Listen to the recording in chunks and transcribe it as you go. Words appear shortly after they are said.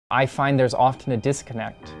I find there's often a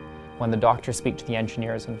disconnect when the doctors speak to the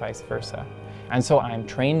engineers and vice versa. And so I'm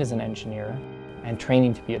trained as an engineer and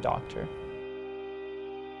training to be a doctor.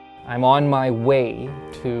 I'm on my way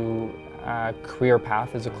to a career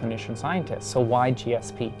path as a clinician scientist, so why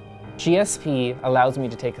GSP? GSP allows me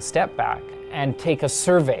to take a step back and take a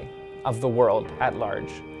survey of the world at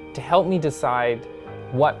large to help me decide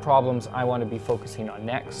what problems I want to be focusing on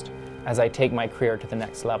next as I take my career to the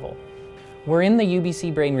next level. We're in the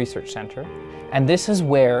UBC Brain Research Centre, and this is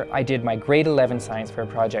where I did my grade 11 science fair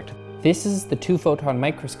project. This is the 2-photon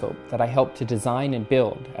microscope that I helped to design and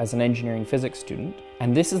build as an engineering physics student,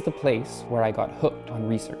 and this is the place where I got hooked on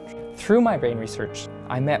research. Through my brain research,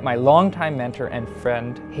 I met my longtime mentor and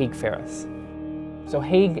friend, Haig Ferris. So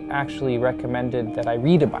Haig actually recommended that I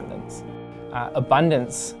read Abundance.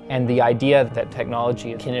 Abundance and the idea that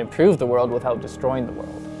technology can improve the world without destroying the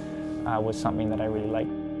world was something that I really liked.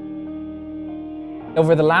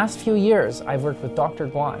 Over the last few years, I've worked with Dr.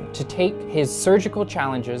 Guan to take his surgical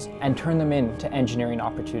challenges and turn them into engineering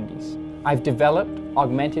opportunities. I've developed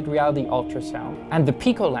augmented reality ultrasound and the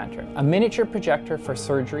Pico Lantern, a miniature projector for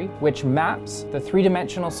surgery which maps the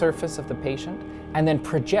three-dimensional surface of the patient and then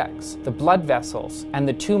projects the blood vessels and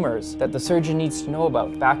the tumors that the surgeon needs to know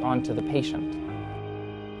about back onto the patient.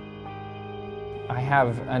 I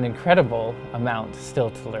have an incredible amount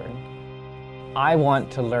still to learn. I want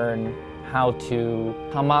to learn how to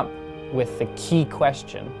come up with the key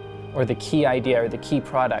question or the key idea or the key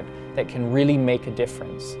product that can really make a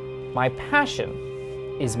difference. My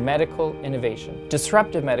passion is medical innovation,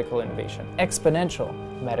 disruptive medical innovation, exponential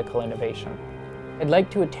medical innovation. I'd like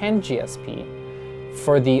to attend GSP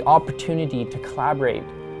for the opportunity to collaborate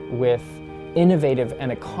with innovative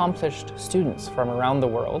and accomplished students from around the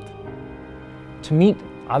world, to meet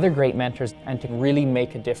other great mentors and to really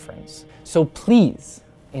make a difference. So please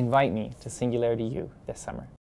invite me to Singularity U this summer.